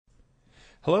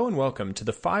Hello and welcome to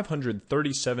the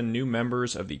 537 new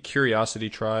members of the Curiosity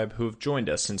Tribe who have joined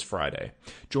us since Friday.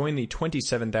 Join the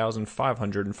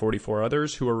 27,544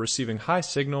 others who are receiving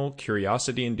high-signal,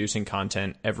 curiosity-inducing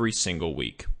content every single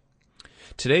week.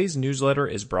 Today's newsletter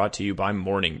is brought to you by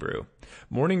Morning Brew.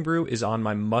 Morning Brew is on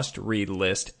my must-read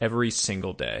list every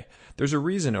single day. There's a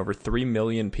reason over 3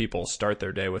 million people start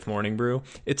their day with Morning Brew.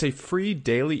 It's a free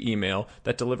daily email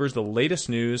that delivers the latest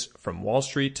news from Wall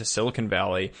Street to Silicon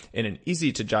Valley in an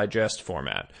easy-to-digest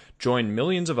format. Join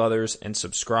millions of others and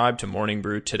subscribe to Morning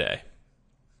Brew today.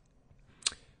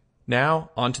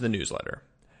 Now, on to the newsletter.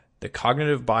 The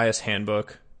Cognitive Bias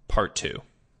Handbook, Part 2.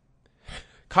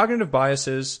 Cognitive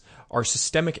biases are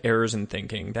systemic errors in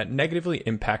thinking that negatively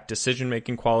impact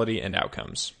decision-making quality and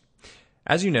outcomes.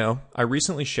 As you know, I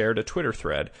recently shared a Twitter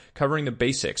thread covering the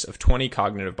basics of 20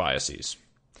 cognitive biases.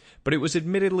 But it was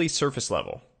admittedly surface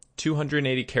level.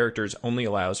 280 characters only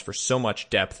allows for so much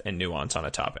depth and nuance on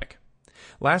a topic.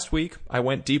 Last week, I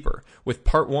went deeper with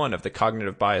Part 1 of the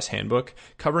Cognitive Bias Handbook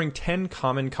covering 10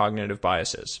 common cognitive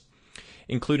biases,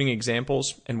 including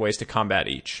examples and ways to combat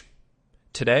each.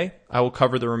 Today, I will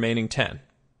cover the remaining 10.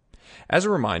 As a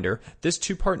reminder, this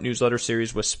two-part newsletter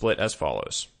series was split as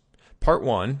follows. Part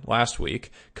 1, last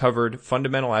week, covered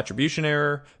fundamental attribution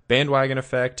error, bandwagon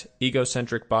effect,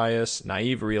 egocentric bias,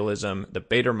 naive realism, the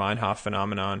Bader-Meinhof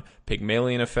phenomenon,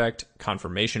 Pygmalion effect,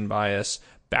 confirmation bias,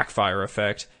 backfire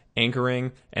effect,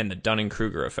 anchoring, and the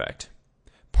Dunning-Kruger effect.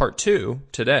 Part 2,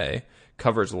 today,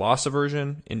 covers loss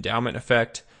aversion, endowment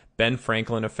effect, Ben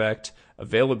Franklin effect,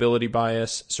 availability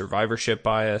bias, survivorship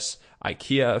bias,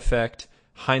 IKEA effect,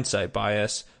 hindsight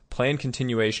bias, planned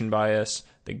continuation bias,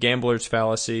 the gambler's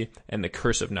fallacy, and the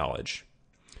curse of knowledge.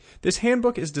 This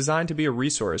handbook is designed to be a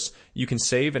resource you can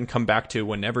save and come back to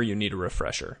whenever you need a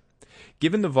refresher.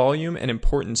 Given the volume and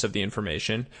importance of the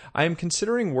information, I am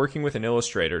considering working with an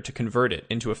illustrator to convert it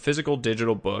into a physical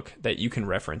digital book that you can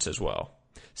reference as well.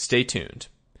 Stay tuned.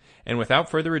 And without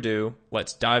further ado,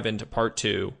 let's dive into Part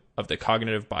 2 of the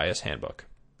Cognitive Bias Handbook.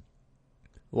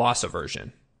 Loss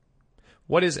aversion.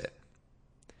 What is it?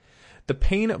 The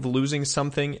pain of losing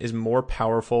something is more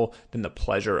powerful than the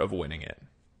pleasure of winning it.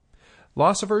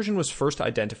 Loss aversion was first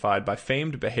identified by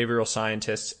famed behavioral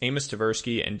scientists Amos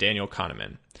Tversky and Daniel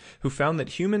Kahneman, who found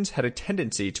that humans had a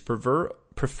tendency to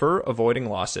prefer avoiding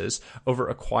losses over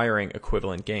acquiring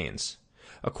equivalent gains.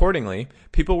 Accordingly,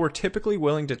 people were typically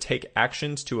willing to take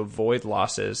actions to avoid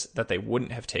losses that they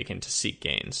wouldn't have taken to seek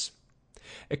gains.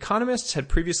 Economists had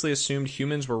previously assumed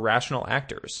humans were rational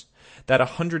actors, that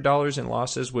 $100 in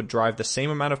losses would drive the same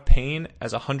amount of pain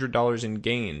as $100 in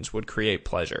gains would create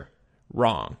pleasure.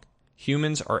 Wrong.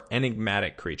 Humans are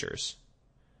enigmatic creatures.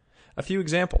 A few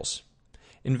examples.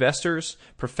 Investors,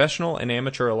 professional and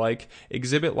amateur alike,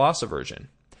 exhibit loss aversion.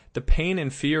 The pain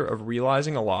and fear of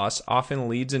realizing a loss often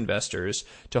leads investors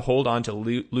to hold on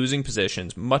to losing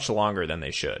positions much longer than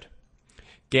they should.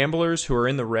 Gamblers who are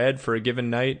in the red for a given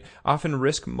night often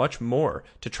risk much more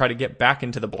to try to get back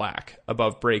into the black,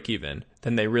 above break-even,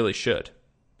 than they really should.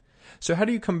 So how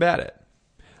do you combat it?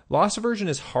 Loss aversion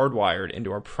is hardwired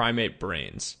into our primate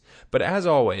brains, but as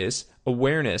always,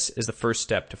 awareness is the first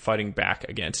step to fighting back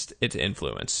against its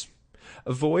influence.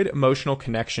 Avoid emotional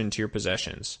connection to your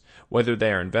possessions, whether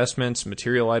they are investments,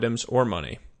 material items, or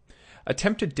money.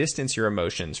 Attempt to distance your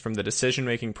emotions from the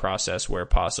decision-making process where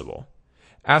possible.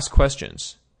 Ask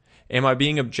questions. Am I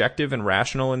being objective and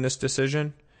rational in this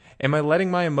decision? Am I letting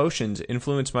my emotions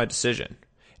influence my decision?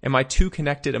 Am I too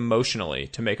connected emotionally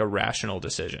to make a rational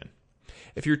decision?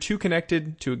 If you're too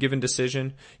connected to a given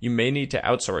decision, you may need to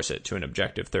outsource it to an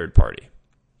objective third party.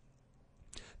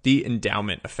 The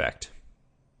endowment effect.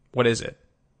 What is it?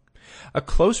 A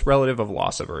close relative of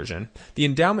loss aversion, the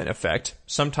endowment effect,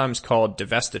 sometimes called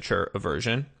divestiture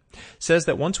aversion, says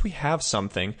that once we have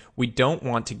something, we don't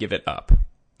want to give it up.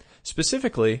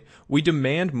 Specifically, we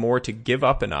demand more to give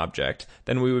up an object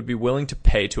than we would be willing to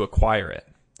pay to acquire it.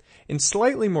 In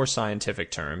slightly more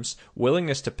scientific terms,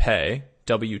 willingness to pay,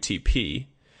 WTP,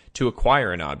 to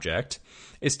acquire an object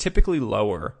is typically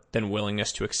lower than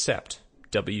willingness to accept,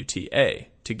 WTA,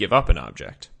 to give up an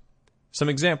object. Some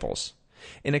examples.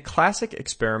 In a classic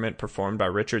experiment performed by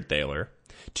Richard Thaler,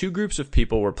 two groups of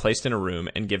people were placed in a room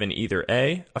and given either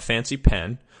A, a fancy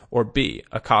pen, or B,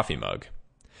 a coffee mug.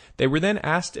 They were then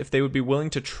asked if they would be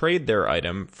willing to trade their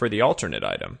item for the alternate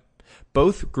item.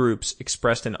 Both groups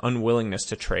expressed an unwillingness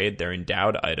to trade their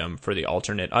endowed item for the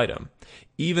alternate item,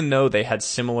 even though they had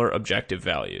similar objective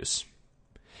values.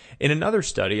 In another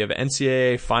study of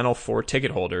NCAA Final Four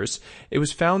ticket holders, it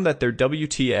was found that their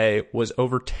WTA was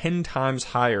over 10 times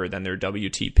higher than their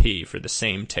WTP for the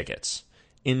same tickets.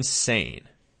 Insane.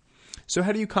 So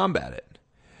how do you combat it?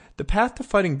 The path to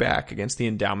fighting back against the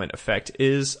endowment effect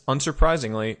is,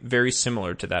 unsurprisingly, very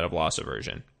similar to that of loss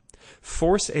aversion.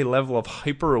 Force a level of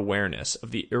hyper-awareness of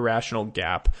the irrational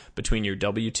gap between your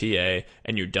WTA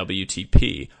and your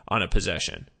WTP on a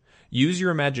possession. Use your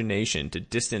imagination to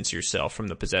distance yourself from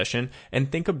the possession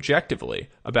and think objectively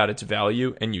about its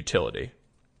value and utility.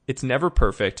 It's never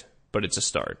perfect, but it's a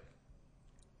start.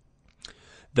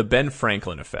 The Ben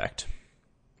Franklin effect.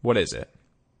 What is it?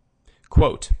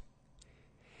 Quote,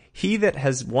 "He that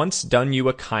has once done you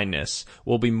a kindness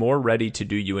will be more ready to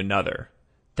do you another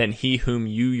than he whom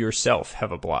you yourself have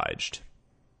obliged."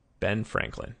 Ben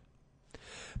Franklin.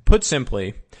 Put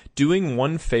simply, doing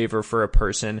one favor for a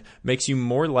person makes you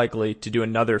more likely to do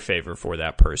another favor for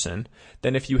that person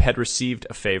than if you had received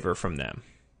a favor from them.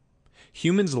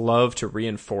 Humans love to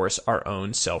reinforce our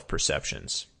own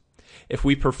self-perceptions. If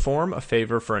we perform a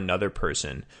favor for another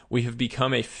person, we have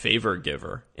become a favor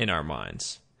giver in our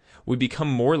minds. We become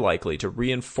more likely to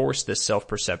reinforce this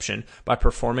self-perception by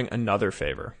performing another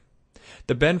favor.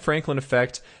 The Ben Franklin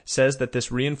effect says that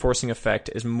this reinforcing effect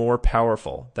is more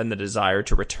powerful than the desire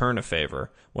to return a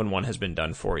favor when one has been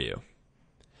done for you.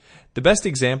 The best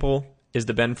example is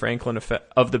the Ben Franklin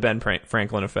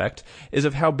effect is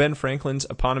of how Ben Franklin's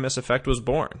eponymous effect was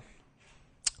born.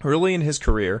 Early in his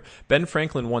career, Ben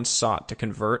Franklin once sought to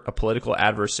convert a political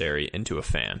adversary into a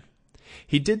fan.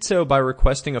 He did so by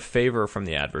requesting a favor from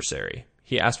the adversary.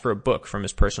 He asked for a book from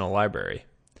his personal library.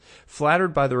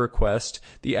 Flattered by the request,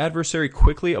 the adversary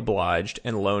quickly obliged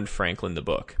and loaned Franklin the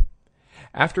book.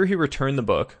 After he returned the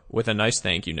book, with a nice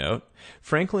thank you note,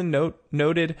 Franklin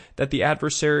noted that the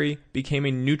adversary became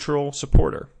a neutral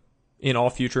supporter in all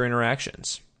future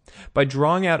interactions. By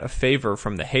drawing out a favor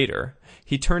from the hater,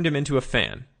 he turned him into a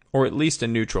fan, or at least a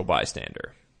neutral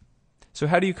bystander. So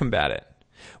how do you combat it?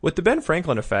 With the Ben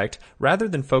Franklin effect, rather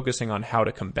than focusing on how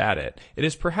to combat it, it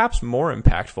is perhaps more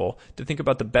impactful to think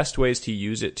about the best ways to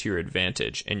use it to your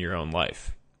advantage in your own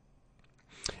life.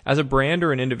 As a brand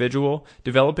or an individual,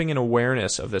 developing an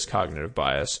awareness of this cognitive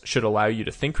bias should allow you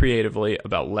to think creatively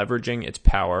about leveraging its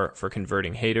power for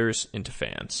converting haters into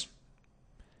fans.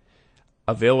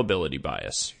 Availability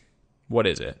bias. What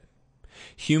is it?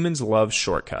 Humans love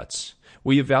shortcuts.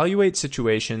 We evaluate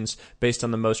situations based on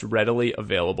the most readily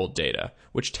available data,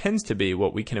 which tends to be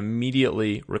what we can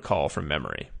immediately recall from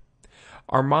memory.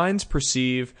 Our minds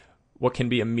perceive what can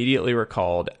be immediately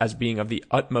recalled as being of the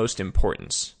utmost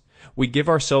importance. We give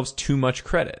ourselves too much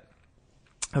credit.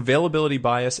 Availability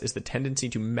bias is the tendency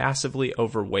to massively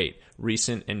overweight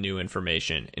recent and new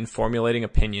information in formulating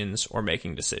opinions or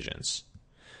making decisions.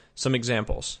 Some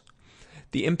examples.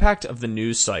 The impact of the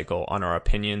news cycle on our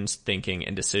opinions, thinking,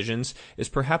 and decisions is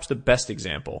perhaps the best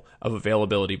example of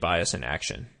availability bias in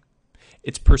action.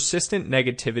 Its persistent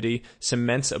negativity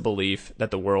cements a belief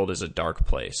that the world is a dark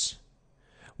place.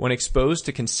 When exposed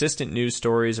to consistent news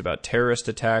stories about terrorist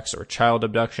attacks or child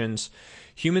abductions,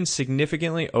 humans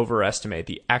significantly overestimate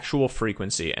the actual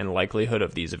frequency and likelihood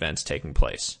of these events taking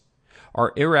place.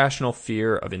 Our irrational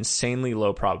fear of insanely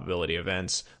low probability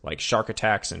events, like shark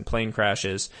attacks and plane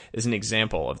crashes, is an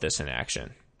example of this in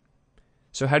action.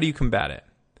 So how do you combat it?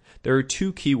 There are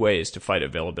two key ways to fight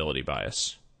availability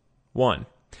bias. 1.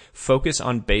 Focus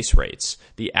on base rates,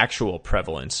 the actual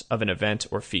prevalence of an event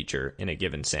or feature in a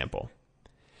given sample.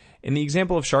 In the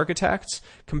example of shark attacks,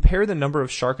 compare the number of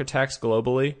shark attacks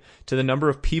globally to the number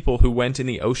of people who went in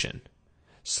the ocean.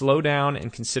 Slow down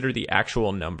and consider the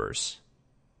actual numbers.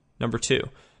 Number 2,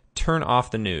 turn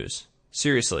off the news.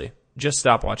 Seriously, just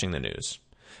stop watching the news.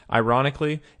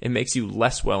 Ironically, it makes you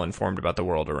less well informed about the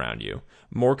world around you.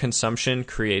 More consumption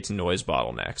creates noise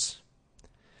bottlenecks.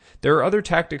 There are other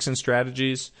tactics and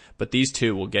strategies, but these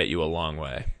two will get you a long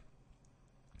way.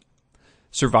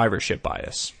 Survivorship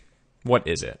bias. What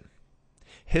is it?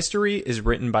 History is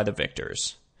written by the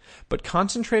victors, but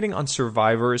concentrating on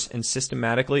survivors and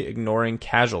systematically ignoring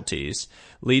casualties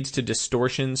leads to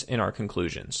distortions in our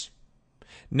conclusions.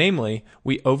 Namely,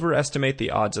 we overestimate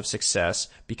the odds of success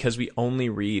because we only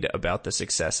read about the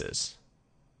successes.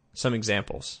 Some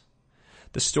examples.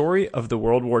 The story of the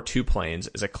World War II planes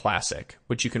is a classic,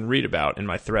 which you can read about in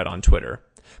my thread on Twitter,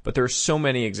 but there are so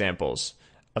many examples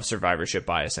of survivorship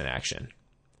bias in action.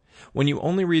 When you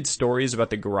only read stories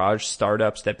about the garage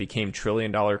startups that became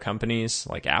trillion-dollar companies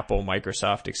like Apple,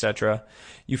 Microsoft, etc.,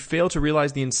 you fail to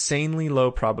realize the insanely low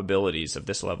probabilities of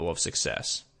this level of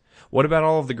success. What about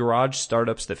all of the garage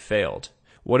startups that failed?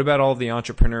 What about all of the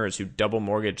entrepreneurs who double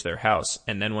mortgaged their house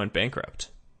and then went bankrupt?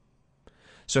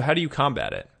 So how do you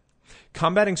combat it?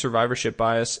 Combating survivorship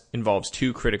bias involves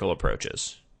two critical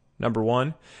approaches. Number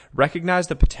 1, recognize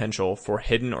the potential for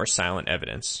hidden or silent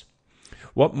evidence.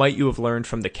 What might you have learned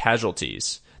from the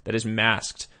casualties that is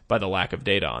masked by the lack of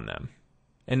data on them.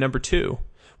 And number 2,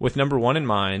 with number 1 in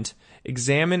mind,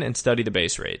 examine and study the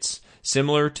base rates,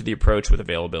 similar to the approach with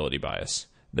availability bias.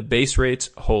 The base rates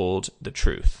hold the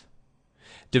truth.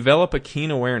 Develop a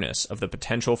keen awareness of the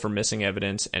potential for missing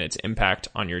evidence and its impact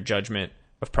on your judgment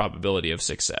of probability of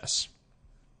success.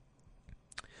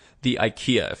 The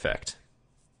IKEA effect.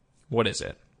 What is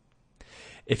it?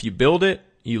 If you build it,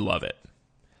 you love it.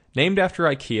 Named after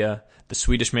IKEA, the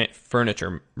Swedish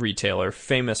furniture retailer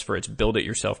famous for its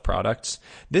build-it-yourself products,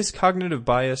 this cognitive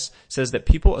bias says that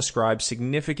people ascribe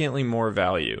significantly more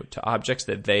value to objects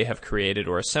that they have created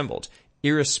or assembled,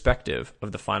 irrespective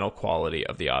of the final quality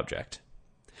of the object.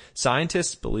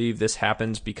 Scientists believe this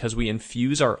happens because we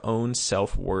infuse our own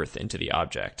self-worth into the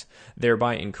object,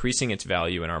 thereby increasing its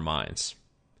value in our minds.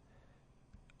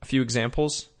 A few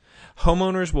examples.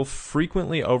 Homeowners will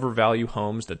frequently overvalue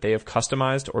homes that they have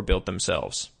customized or built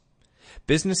themselves.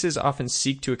 Businesses often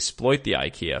seek to exploit the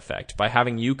IKEA effect by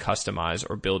having you customize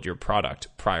or build your product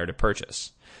prior to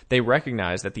purchase. They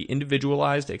recognize that the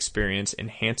individualized experience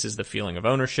enhances the feeling of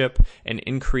ownership and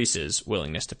increases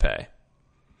willingness to pay.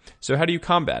 So how do you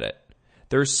combat it?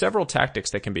 There are several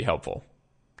tactics that can be helpful.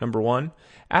 Number 1,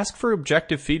 ask for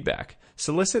objective feedback.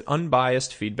 Solicit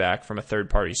unbiased feedback from a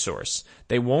third-party source.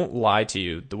 They won't lie to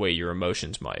you the way your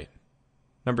emotions might.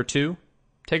 Number 2,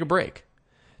 take a break.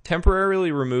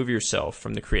 Temporarily remove yourself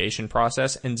from the creation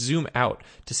process and zoom out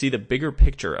to see the bigger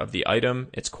picture of the item,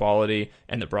 its quality,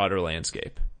 and the broader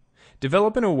landscape.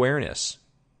 Develop an awareness.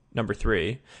 Number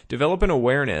 3, develop an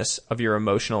awareness of your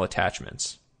emotional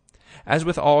attachments. As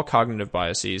with all cognitive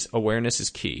biases, awareness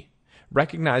is key.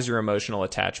 Recognize your emotional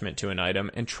attachment to an item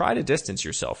and try to distance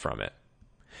yourself from it.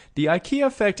 The IKEA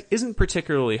effect isn't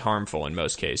particularly harmful in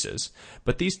most cases,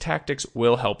 but these tactics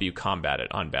will help you combat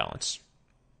it on balance.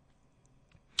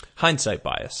 Hindsight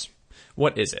bias.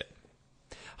 What is it?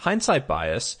 Hindsight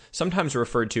bias, sometimes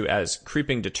referred to as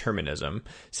creeping determinism,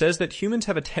 says that humans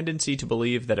have a tendency to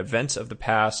believe that events of the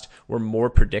past were more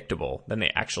predictable than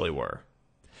they actually were.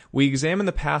 We examine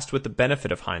the past with the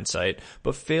benefit of hindsight,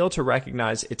 but fail to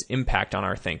recognize its impact on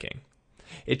our thinking.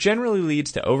 It generally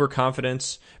leads to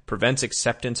overconfidence, prevents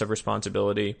acceptance of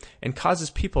responsibility, and causes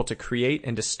people to create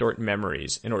and distort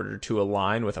memories in order to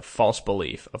align with a false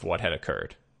belief of what had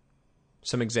occurred.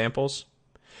 Some examples.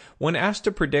 When asked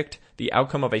to predict the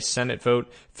outcome of a Senate vote,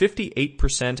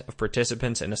 58% of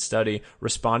participants in a study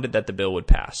responded that the bill would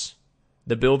pass.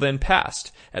 The bill then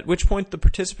passed, at which point the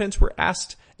participants were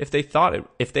asked if they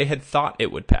had thought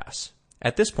it would pass.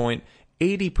 At this point,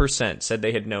 80% said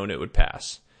they had known it would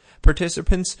pass.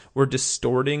 Participants were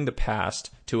distorting the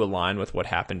past to align with what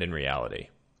happened in reality.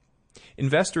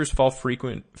 Investors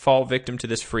fall victim to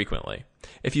this frequently.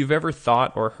 If you've ever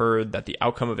thought or heard that the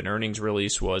outcome of an earnings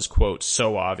release was, quote,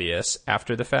 so obvious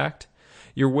after the fact,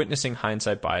 you're witnessing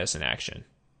hindsight bias in action.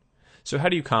 So how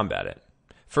do you combat it?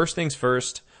 First things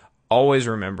first, always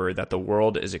remember that the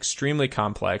world is extremely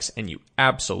complex and you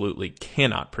absolutely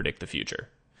cannot predict the future.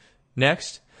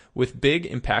 Next, with big,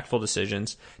 impactful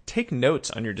decisions, take notes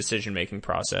on your decision-making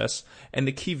process and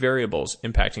the key variables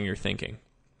impacting your thinking.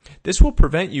 This will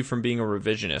prevent you from being a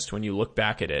revisionist when you look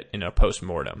back at it in a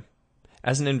post-mortem.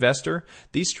 As an investor,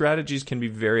 these strategies can be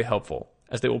very helpful,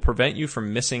 as they will prevent you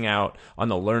from missing out on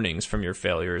the learnings from your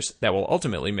failures that will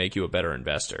ultimately make you a better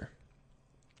investor.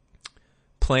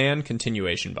 Plan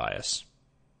continuation bias.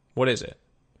 What is it?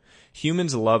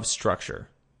 Humans love structure.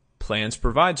 Plans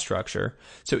provide structure,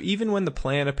 so even when the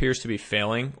plan appears to be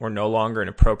failing or no longer an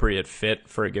appropriate fit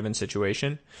for a given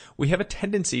situation, we have a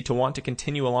tendency to want to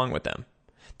continue along with them.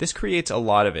 This creates a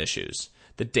lot of issues.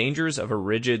 The dangers of a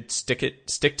rigid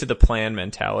stick-to-the-plan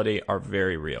mentality are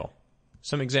very real.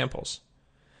 Some examples.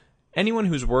 Anyone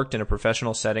who's worked in a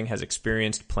professional setting has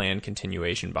experienced plan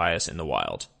continuation bias in the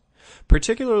wild.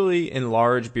 Particularly in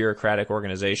large bureaucratic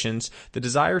organizations, the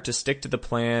desire to stick to the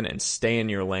plan and stay in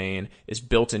your lane is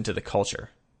built into the culture.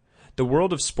 The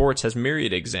world of sports has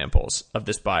myriad examples of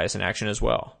this bias in action as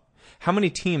well. How many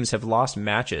teams have lost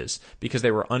matches because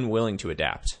they were unwilling to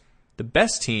adapt? The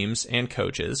best teams and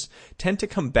coaches tend to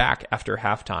come back after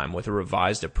halftime with a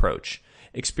revised approach,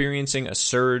 experiencing a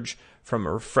surge from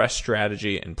a refreshed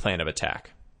strategy and plan of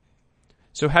attack.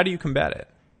 So how do you combat it?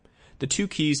 The two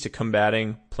keys to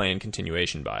combating plan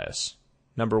continuation bias.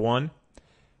 Number 1,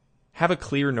 have a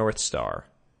clear North Star.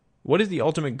 What is the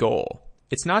ultimate goal?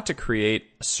 It's not to create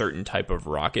a certain type of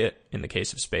rocket, in the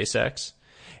case of SpaceX.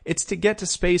 It's to get to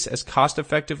space as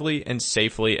cost-effectively and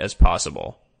safely as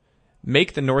possible.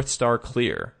 Make the North Star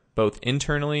clear, both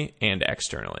internally and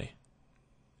externally.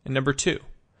 And number 2,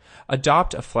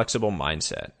 adopt a flexible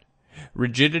mindset.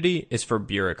 Rigidity is for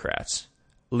bureaucrats.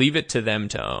 Leave it to them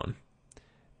to own.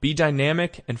 Be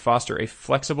dynamic and foster a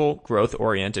flexible,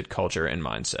 growth-oriented culture and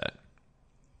mindset.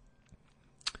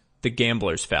 The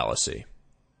gambler's fallacy.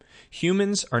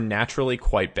 Humans are naturally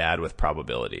quite bad with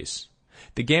probabilities.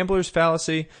 The gambler's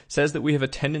fallacy says that we have a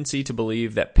tendency to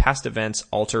believe that past events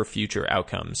alter future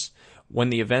outcomes, when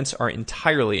the events are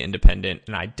entirely independent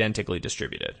and identically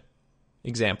distributed.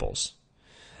 Examples.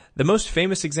 The most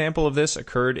famous example of this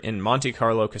occurred in Monte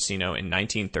Carlo Casino in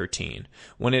 1913,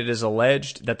 when it is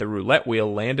alleged that the roulette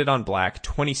wheel landed on black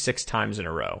 26 times in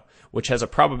a row, which has a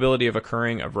probability of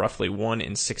occurring of roughly 1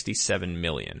 in 67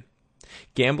 million.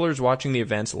 Gamblers watching the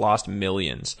events lost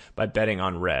millions by betting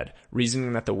on red,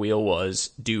 reasoning that the wheel was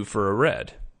due for a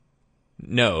red.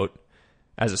 Note,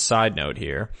 as a side note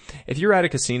here, if you're at a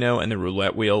casino and the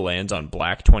roulette wheel lands on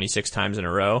black 26 times in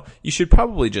a row, you should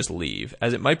probably just leave,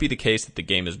 as it might be the case that the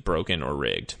game is broken or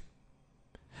rigged.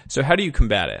 So how do you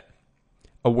combat it?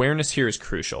 Awareness here is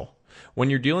crucial. When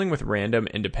you're dealing with random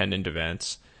independent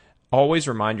events, always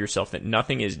remind yourself that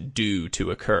nothing is due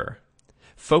to occur.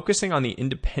 Focusing on the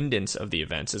independence of the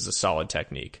events is a solid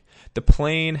technique. The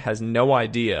plane has no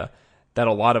idea that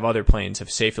a lot of other planes have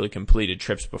safely completed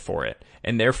trips before it,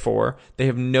 and therefore they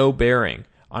have no bearing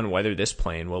on whether this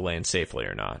plane will land safely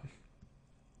or not.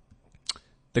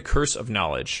 The curse of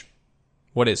knowledge.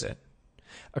 What is it?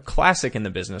 A classic in the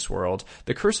business world,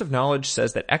 the curse of knowledge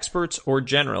says that experts, or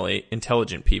generally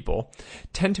intelligent people,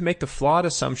 tend to make the flawed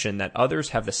assumption that others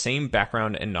have the same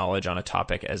background and knowledge on a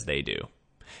topic as they do.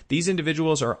 These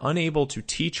individuals are unable to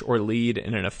teach or lead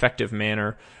in an effective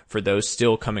manner for those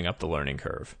still coming up the learning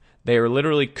curve. They are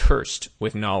literally cursed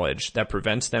with knowledge that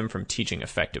prevents them from teaching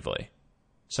effectively.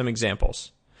 Some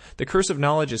examples. The curse of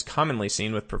knowledge is commonly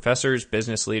seen with professors,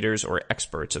 business leaders, or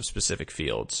experts of specific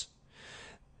fields.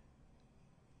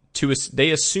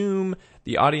 They assume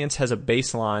the audience has a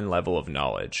baseline level of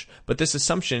knowledge, but this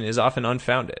assumption is often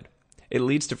unfounded. It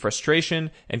leads to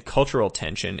frustration and cultural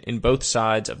tension in both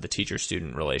sides of the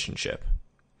teacher-student relationship.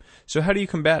 So how do you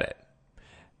combat it?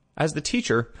 As the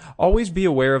teacher, always be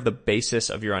aware of the basis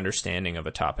of your understanding of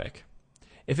a topic.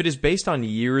 If it is based on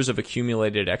years of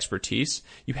accumulated expertise,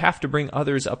 you have to bring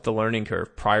others up the learning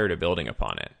curve prior to building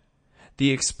upon it.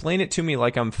 The explain it to me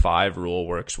like I'm 5 rule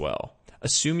works well.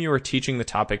 Assume you are teaching the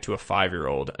topic to a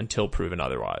 5-year-old until proven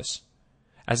otherwise.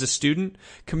 As a student,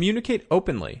 communicate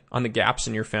openly on the gaps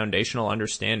in your foundational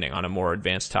understanding on a more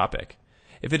advanced topic.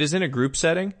 If it is in a group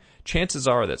setting, chances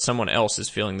are that someone else is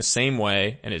feeling the same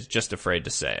way and is just afraid to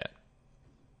say it.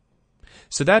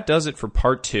 So that does it for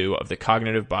part 2 of the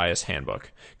Cognitive Bias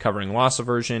Handbook, covering loss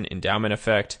aversion, endowment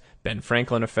effect, Ben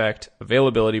Franklin effect,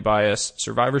 availability bias,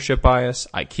 survivorship bias,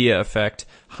 IKEA effect,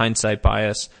 hindsight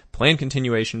bias, plan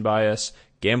continuation bias,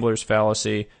 gambler's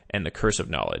fallacy, and the curse of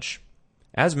knowledge.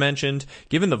 As mentioned,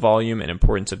 given the volume and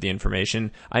importance of the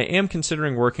information, I am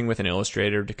considering working with an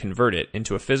illustrator to convert it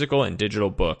into a physical and digital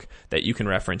book that you can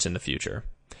reference in the future.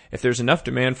 If there's enough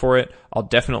demand for it, I'll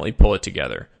definitely pull it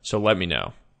together, so let me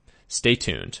know. Stay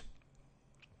tuned.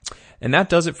 And that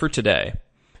does it for today.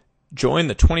 Join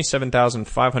the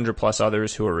 27,500 plus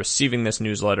others who are receiving this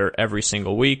newsletter every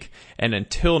single week, and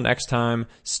until next time,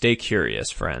 stay curious,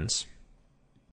 friends.